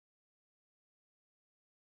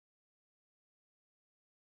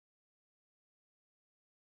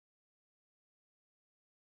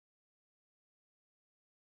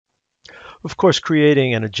Of course,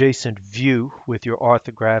 creating an adjacent view with your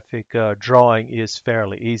orthographic drawing is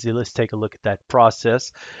fairly easy. Let's take a look at that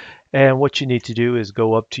process. And what you need to do is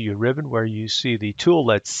go up to your ribbon where you see the tool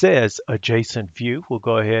that says adjacent view. We'll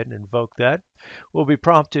go ahead and invoke that. We'll be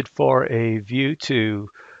prompted for a view to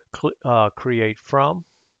create from.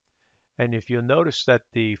 And if you'll notice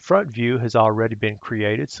that the front view has already been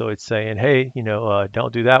created, so it's saying, hey,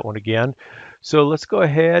 don't do that one again. So let's go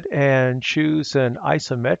ahead and choose an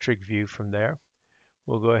isometric view from there.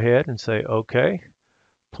 We'll go ahead and say, okay,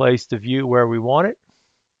 place the view where we want it.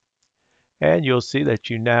 And you'll see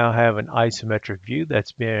that you now have an isometric view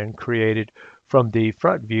that's been created from the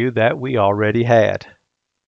front view that we already had.